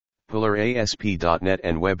Popular ASP.NET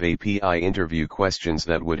and Web API interview questions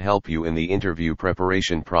that would help you in the interview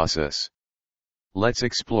preparation process. Let's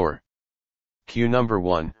explore. Q number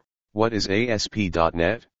 1, what is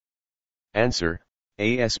ASP.NET? Answer,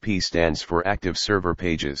 ASP stands for Active Server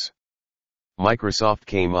Pages. Microsoft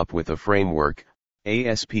came up with a framework,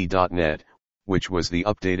 ASP.NET, which was the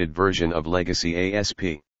updated version of legacy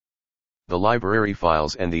ASP. The library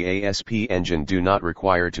files and the ASP engine do not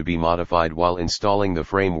require to be modified while installing the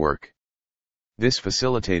framework. This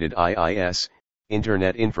facilitated IIS,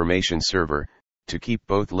 Internet Information Server, to keep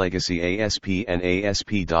both legacy ASP and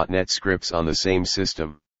ASP.NET scripts on the same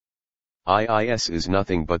system. IIS is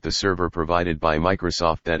nothing but the server provided by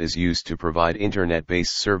Microsoft that is used to provide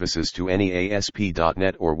Internet-based services to any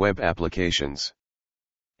ASP.NET or web applications.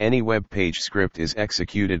 Any web page script is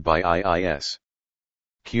executed by IIS.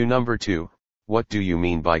 Q number 2, what do you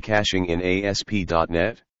mean by caching in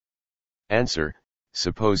ASP.NET? Answer,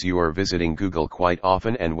 suppose you are visiting Google quite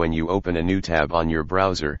often and when you open a new tab on your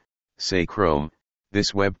browser, say Chrome,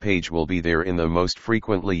 this web page will be there in the most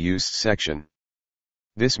frequently used section.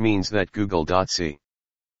 This means that Google.com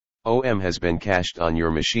has been cached on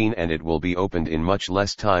your machine and it will be opened in much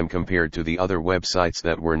less time compared to the other websites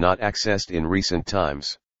that were not accessed in recent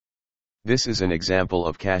times. This is an example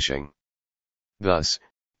of caching. Thus,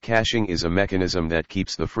 caching is a mechanism that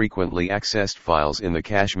keeps the frequently accessed files in the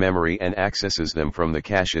cache memory and accesses them from the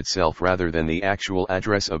cache itself rather than the actual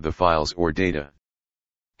address of the files or data.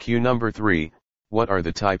 Q number 3, what are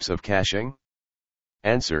the types of caching?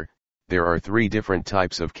 Answer, there are 3 different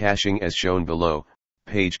types of caching as shown below: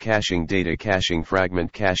 page caching, data caching,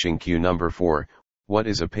 fragment caching. Q number 4, what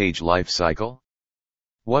is a page life cycle?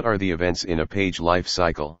 What are the events in a page life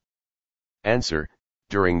cycle? Answer,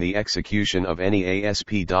 during the execution of any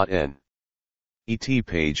ASP.NET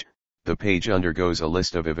page, the page undergoes a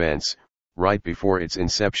list of events, right before its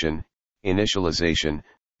inception, initialization,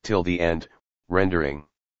 till the end, rendering.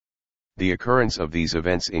 The occurrence of these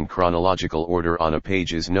events in chronological order on a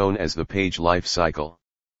page is known as the page life cycle.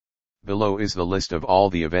 Below is the list of all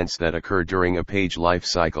the events that occur during a page life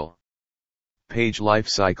cycle. Page life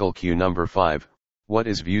cycle. Q number 5, what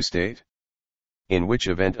is view state? In which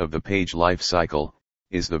event of the page life cycle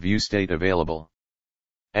is the view state available?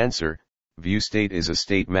 Answer, view state is a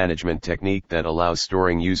state management technique that allows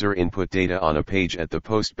storing user input data on a page at the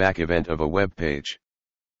post-back event of a web page.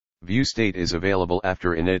 View state is available after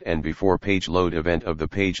init and before page load event of the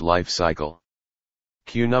page life cycle.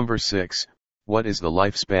 Q number 6, what is the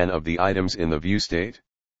lifespan of the items in the view state?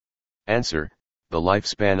 Answer, the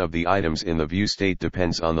lifespan of the items in the view state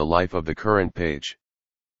depends on the life of the current page.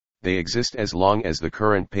 They exist as long as the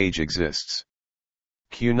current page exists.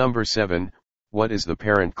 Q number 7, what is the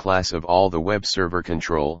parent class of all the web server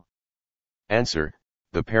control? Answer,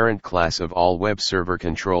 the parent class of all web server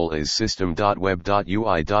control is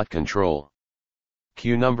system.web.ui.control.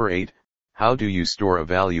 Q number 8, how do you store a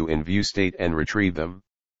value in view state and retrieve them?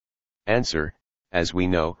 Answer, as we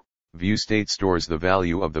know, view state stores the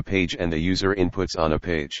value of the page and the user inputs on a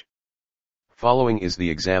page. Following is the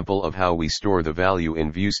example of how we store the value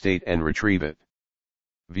in view state and retrieve it.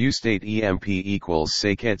 View state emp equals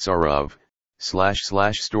secetsarov /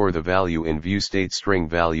 store the value in view state string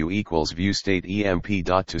value equals view state emp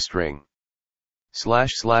dot to string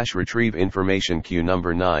 / retrieve information. Q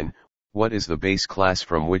number 9, what is the base class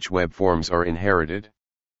from which web forms are inherited?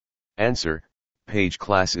 Answer, page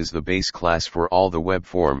class is the base class for all the web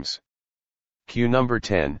forms. Q number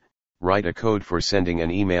 10, write a code for sending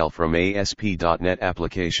an email from ASP.NET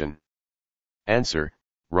application. Answer,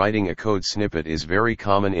 writing a code snippet is very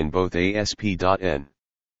common in both ASP.NET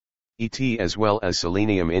as well as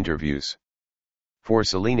Selenium interviews. For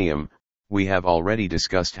Selenium, we have already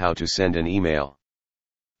discussed how to send an email.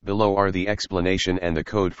 Below are the explanation and the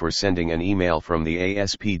code for sending an email from the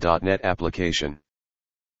ASP.NET application.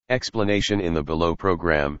 Explanation: in the below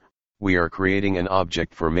program, we are creating an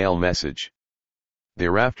object for mail message.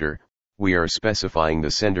 Thereafter, we are specifying the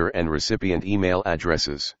sender and recipient email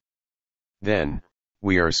addresses. Then,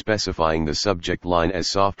 we are specifying the subject line as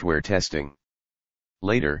software testing.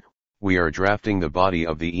 Later, we are drafting the body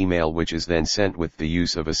of the email, which is then sent with the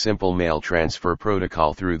use of a simple mail transfer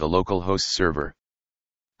protocol through the local host server.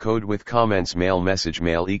 Code with comments: mail message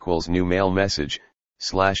mail equals new mail message,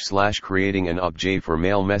 / creating an obj for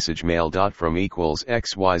mail message mail.from equals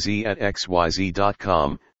xyz at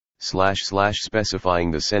xyz.com, / specifying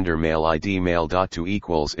the sender mail ID mail.to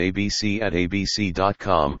equals abc at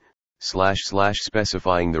abc.com, /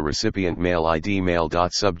 specifying the recipient mail ID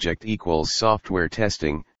mail.subject equals software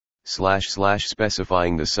testing, /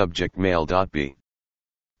 specifying the subject mail.b.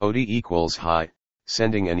 OD equals hi,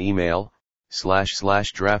 sending an email,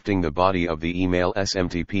 // drafting the body of the email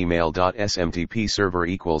smtp mail.smtp server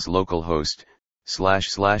equals localhost,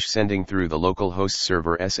 // sending through the localhost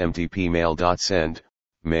server smtp mail.send,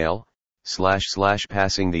 mail, //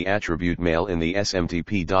 passing the attribute mail in the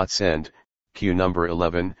smtp.send. Q number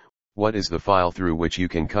 11, what is the file through which you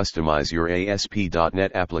can customize your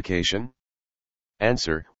ASP.NET application?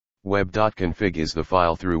 Answer, web.config is the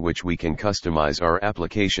file through which we can customize our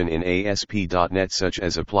application in ASP.NET, such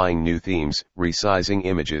as applying new themes, resizing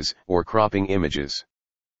images, or cropping images.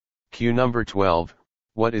 Q number 12,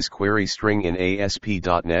 what is query string in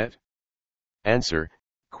ASP.NET? Answer,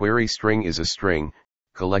 query string is a string,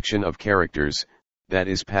 collection of characters, that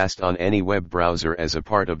is passed on any web browser as a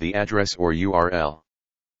part of the address or URL.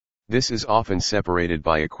 This is often separated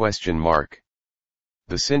by a question mark.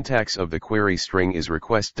 The syntax of the query string is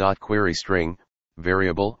request.queryString,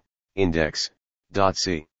 variable,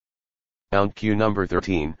 index.c. Found. Q number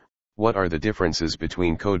 13, what are the differences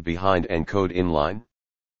between code behind and code inline?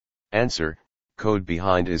 Answer, code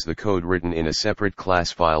behind is the code written in a separate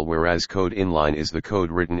class file, whereas code inline is the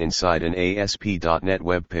code written inside an ASP.NET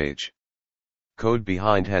web page. Code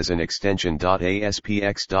behind has an extension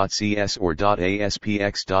 .aspx.cs or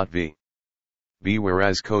 .aspx.v.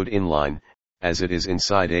 Whereas code inline, as it is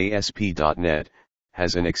inside ASP.NET,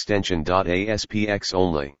 has an extension .aspx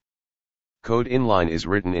only. Code inline is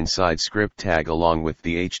written inside script tag along with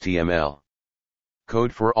the HTML.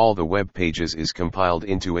 Code for all the web pages is compiled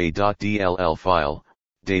into a .dll file,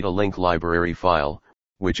 data link library file,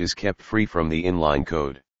 which is kept free from the inline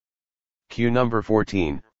code. Q number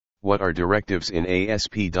 14, what are directives in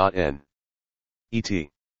ASP.NET?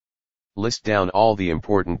 List down all the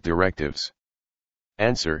important directives.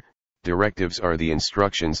 Answer, directives are the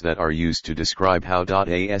instructions that are used to describe how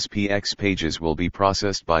 .aspx pages will be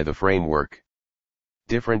processed by the framework.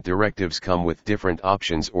 Different directives come with different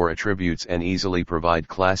options or attributes and easily provide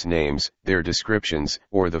class names, their descriptions,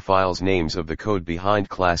 or the file's names of the code behind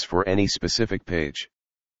class for any specific page.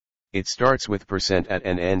 It starts with %@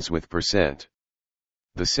 and ends with %.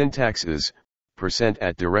 The syntax is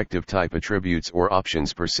 %@ directive type attributes or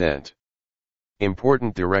options %.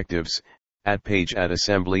 Important directives: @ page, @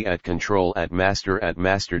 assembly, @ control, @ master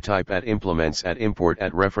type, @ implements, @ import,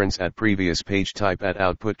 @ reference, @ previous page type, @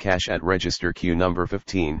 output cache, @ register. Q number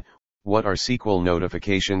 15, what are SQL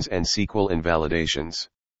notifications and SQL invalidations?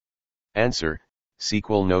 Answer,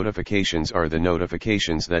 SQL notifications are the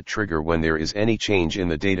notifications that trigger when there is any change in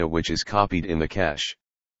the data which is copied in the cache.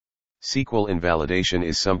 SQL invalidation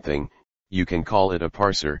is something, you can call it a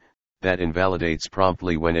parser, that invalidates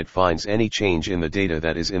promptly when it finds any change in the data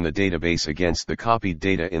that is in the database against the copied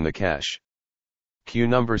data in the cache. Q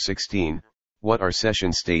number 16, what are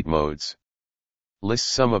session state modes?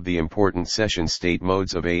 List some of the important session state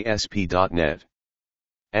modes of ASP.NET.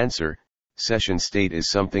 Answer, session state is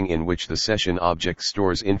something in which the session object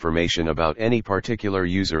stores information about any particular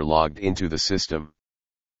user logged into the system.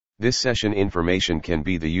 This session information can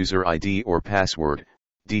be the user ID or password,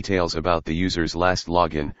 details about the user's last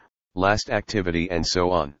login, last activity, and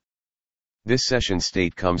so on. This session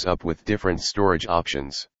state comes up with different storage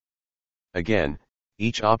options. Again,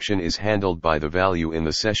 each option is handled by the value in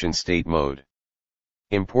the session state mode.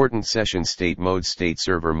 Important session state mode: state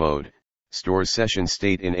server mode, stores session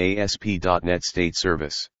state in ASP.NET State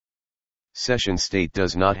Service. Session state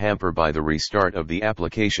does not hamper by the restart of the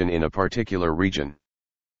application in a particular region.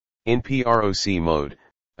 In PROC mode,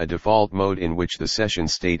 a default mode in which the session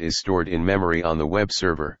state is stored in memory on the web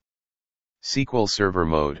server. SQL Server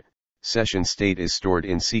mode, session state is stored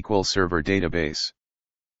in SQL Server database.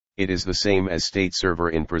 It is the same as state server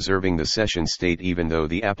in preserving the session state even though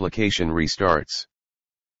the application restarts.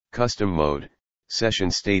 Custom mode,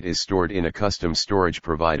 session state is stored in a custom storage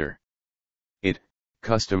provider.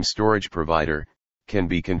 Custom storage provider, can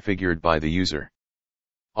be configured by the user.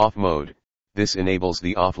 Off mode, this enables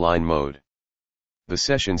the offline mode. The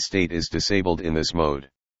session state is disabled in this mode.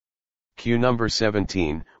 Q number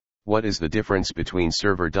 17, what is the difference between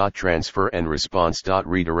server.transfer and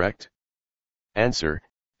response.redirect? Answer,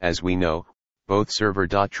 as we know, both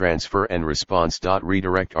server.transfer and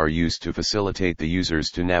response.redirect are used to facilitate the users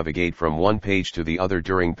to navigate from one page to the other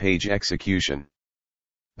during page execution.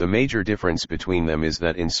 The major difference between them is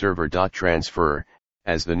that in server.transfer,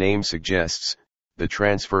 as the name suggests, the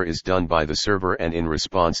transfer is done by the server, and in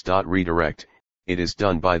response.redirect, it is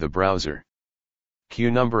done by the browser.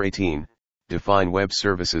 Q number 18, define web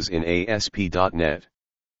services in ASP.NET.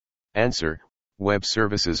 Answer, web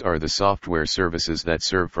services are the software services that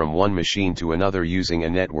serve from one machine to another using a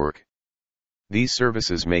network. These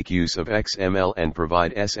services make use of XML and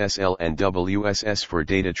provide SSL and WSS for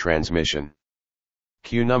data transmission.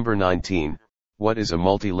 Q number 19, What is a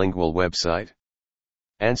multilingual website?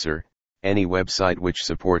 Answer: any website which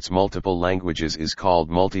supports multiple languages is called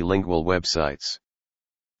multilingual websites.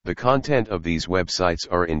 The content of these websites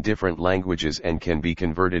are in different languages and can be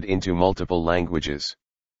converted into multiple languages.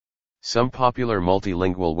 Some popular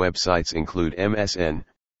multilingual websites include MSN,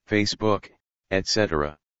 Facebook,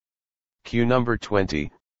 etc. Q number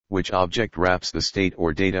 20, which object wraps the state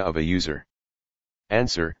or data of a user?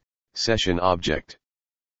 Answer: session object.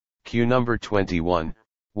 Q number 21,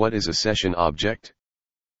 what is a session object?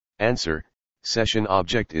 Answer: session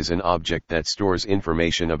object is an object that stores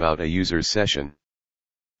information about a user's session.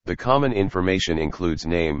 The common information includes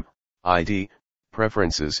name, ID,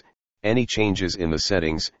 preferences, any changes in the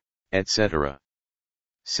settings, etc.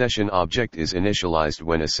 Session object is initialized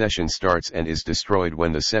when a session starts and is destroyed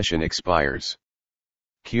when the session expires.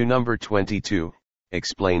 Q number 22,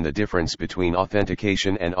 explain the difference between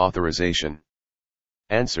authentication and authorization.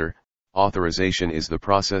 Answer: authorization is the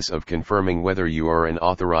process of confirming whether you are an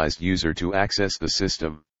authorized user to access the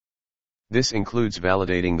system. This includes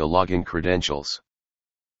validating the login credentials.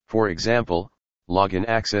 For example, login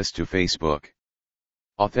access to Facebook.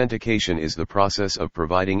 Authentication is the process of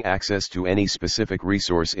providing access to any specific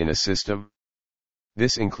resource in a system.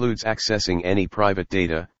 This includes accessing any private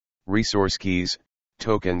data, resource keys,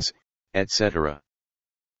 tokens, etc.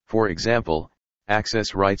 For example,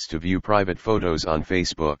 access rights to view private photos on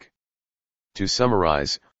Facebook. To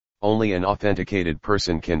summarize, only an authenticated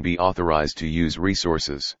person can be authorized to use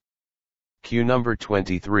resources. Q number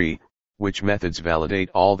 23, which methods validate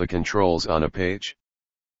all the controls on a page?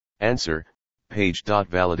 Answer: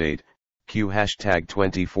 page.validate. Q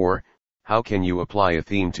 #24, how can you apply a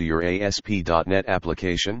theme to your ASP.NET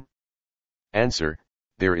application? Answer: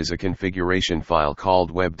 there is a configuration file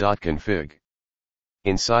called web.config.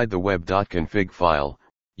 Inside the web.config file,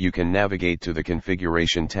 you can navigate to the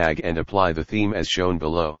configuration tag and apply the theme as shown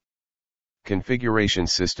below. Configuration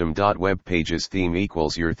system.webpages theme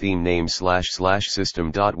equals your theme name /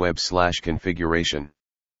 system.web/configuration.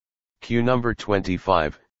 Q number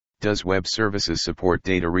 25, does web services support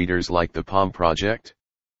data readers like the POM project?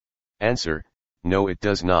 Answer: no, it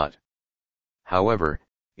does not. However,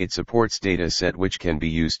 it supports dataset which can be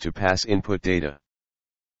used to pass input data.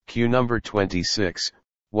 Q number 26,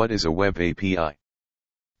 what is a web API?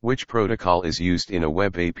 Which protocol is used in a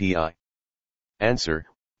web API? Answer: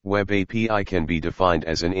 web API can be defined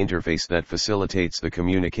as an interface that facilitates the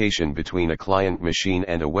communication between a client machine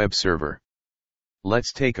and a web server.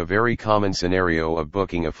 Let's take a very common scenario of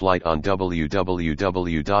booking a flight on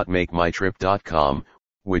www.makemytrip.com,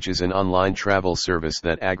 which is an online travel service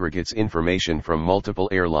that aggregates information from multiple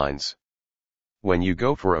airlines. When you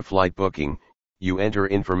go for a flight booking, you enter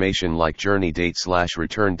information like journey date /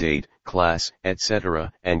 return date, class,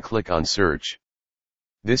 etc., and click on search.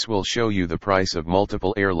 This will show you the price of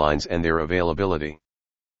multiple airlines and their availability.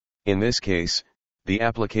 In this case, the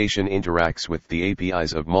application interacts with the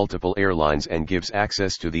APIs of multiple airlines and gives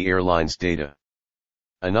access to the airline's data.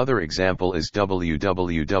 Another example is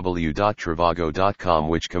www.trivago.com,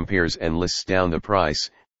 which compares and lists down the price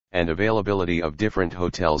and availability of different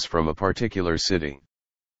hotels from a particular city.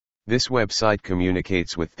 This website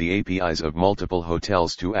communicates with the APIs of multiple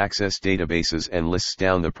hotels to access databases and lists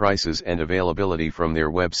down the prices and availability from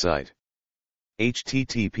their website.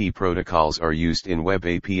 HTTP protocols are used in Web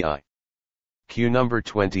API. Q number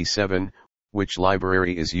 27, which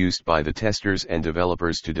library is used by the testers and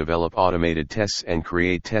developers to develop automated tests and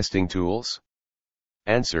create testing tools?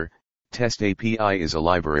 Answer: Test API is a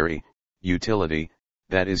library, utility,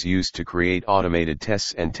 that is used to create automated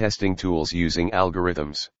tests and testing tools using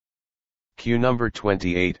algorithms. Q number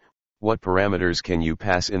 28, what parameters can you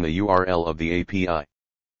pass in the URL of the API?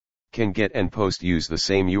 Can GET and POST use the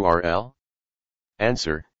same URL?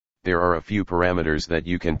 Answer: there are a few parameters that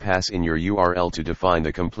you can pass in your URL to define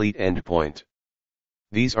the complete endpoint.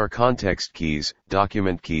 These are context keys,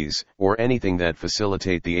 document keys, or anything that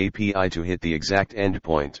facilitate the API to hit the exact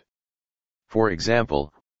endpoint. For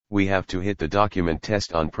example, we have to hit the document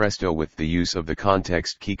test on Presto with the use of the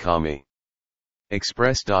context key .me.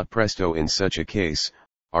 Express.presto. In such a case,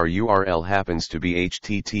 our URL happens to be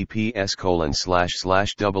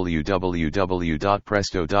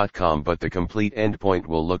https://www.presto.com, but the complete endpoint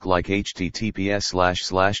will look like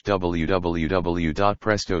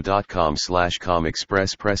https://www.presto.com/com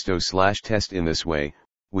express presto/test. In this way,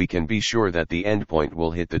 we can be sure that the endpoint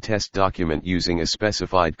will hit the test document using a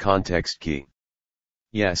specified context key.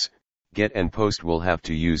 Yes, GET and POST will have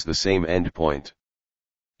to use the same endpoint.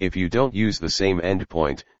 If you don't use the same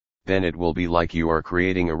endpoint, then it will be like you are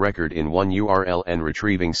creating a record in one URL and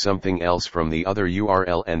retrieving something else from the other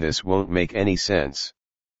URL, and this won't make any sense.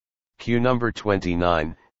 Q number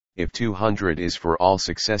 29, if 200 is for all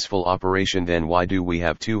successful operation, then why do we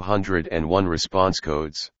have 201 response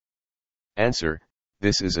codes? Answer,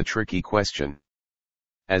 this is a tricky question.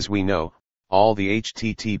 As we know, all the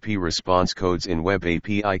HTTP response codes in Web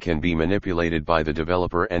API can be manipulated by the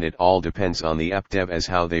developer, and it all depends on the app dev as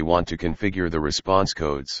how they want to configure the response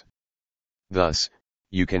codes. Thus,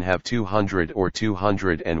 you can have 200 or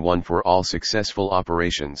 201 for all successful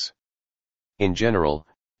operations. In general,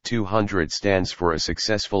 200 stands for a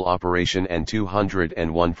successful operation and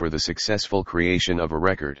 201 for the successful creation of a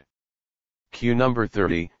record. Q number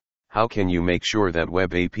 30, how can you make sure that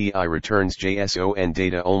Web API returns JSON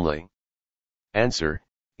data only? Answer,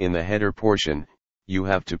 in the header portion, you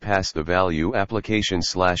have to pass the value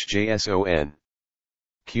application/JSON.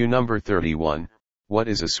 Q number 31, what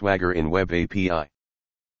is a Swagger in Web API?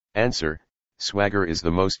 Answer, Swagger is the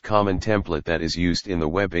most common template that is used in the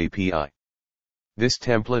Web API. This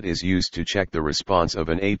template is used to check the response of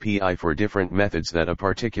an API for different methods that a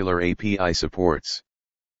particular API supports.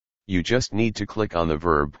 You just need to click on the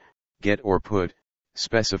verb, get or put,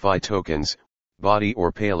 specify tokens, body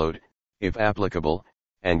or payload, if applicable,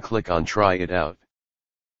 and click on Try It Out.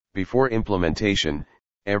 Before implementation,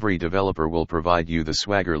 every developer will provide you the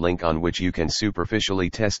Swagger link on which you can superficially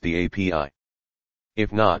test the API.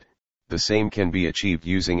 If not, the same can be achieved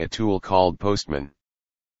using a tool called Postman.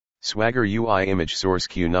 Swagger UI image source.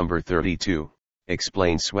 Q number 32,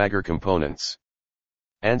 explain Swagger components.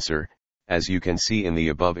 Answer, as you can see in the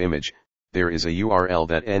above image, there is a URL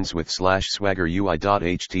that ends with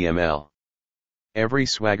 /swaggerui.html. Every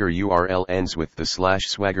Swagger URL ends with the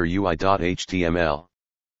 /swaggerui.html.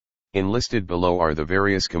 Enlisted below are the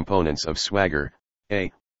various components of Swagger.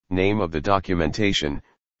 A. Name of the documentation,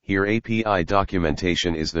 here API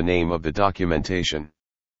documentation is the name of the documentation.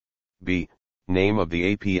 B. Name of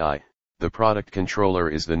the API, the product controller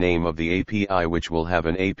is the name of the API which will have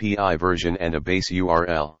an API version and a base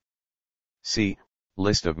URL. C.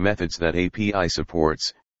 List of methods that API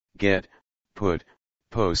supports, get, put,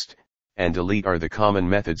 post, and delete are the common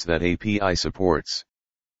methods that API supports.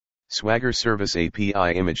 Swagger Service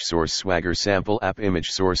API Image Source Swagger Sample App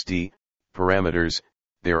Image Source. D. Parameters,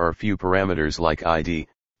 there are few parameters like ID,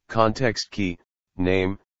 context key,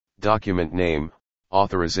 name, document name,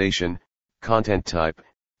 authorization, content type,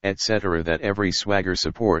 etc. that every Swagger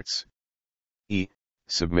supports. E.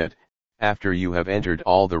 Submit, after you have entered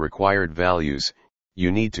all the required values,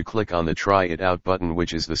 you need to click on the Try It Out button,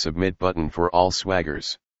 which is the submit button for all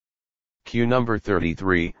Swaggers. Q number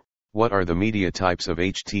 33, what are the media types of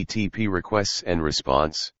HTTP requests and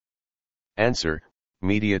response? Answer,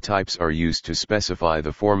 media types are used to specify the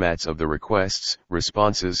formats of the requests,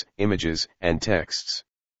 responses, images, and texts.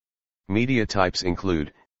 Media types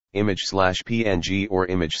include image/PNG or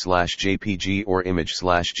image/JPG or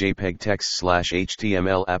image/JPEG,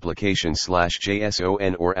 text/HTML,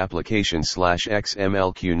 application/JSON or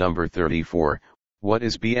application/XML. Q number 34, what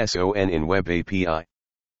is BSON in Web API?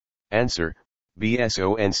 Answer,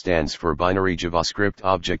 BSON stands for Binary JavaScript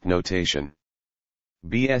Object Notation.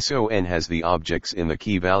 BSON has the objects in the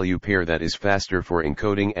key-value pair that is faster for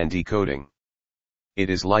encoding and decoding. It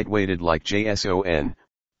is lightweighted like JSON,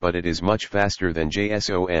 but it is much faster than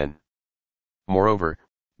JSON. Moreover,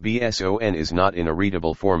 BSON is not in a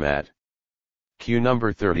readable format. Q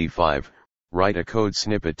number 35, write a code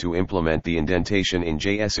snippet to implement the indentation in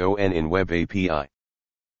JSON in Web API.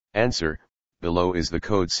 Answer, below is the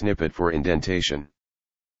code snippet for indentation.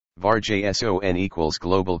 var JSON equals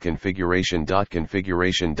global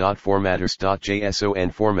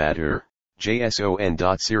configuration.configuration.formatters.json formatter,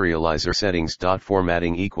 JSON.serializer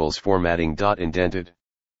settings.formatting equals formatting.indented.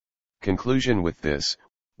 Conclusion: with this,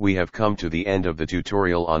 we have come to the end of the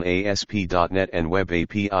tutorial on ASP.NET and Web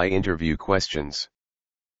API interview questions.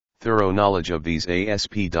 Thorough knowledge of these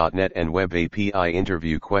ASP.NET and Web API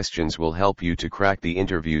interview questions will help you to crack the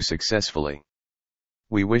interview successfully.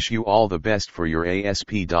 We wish you all the best for your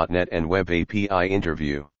ASP.NET and Web API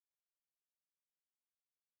interview.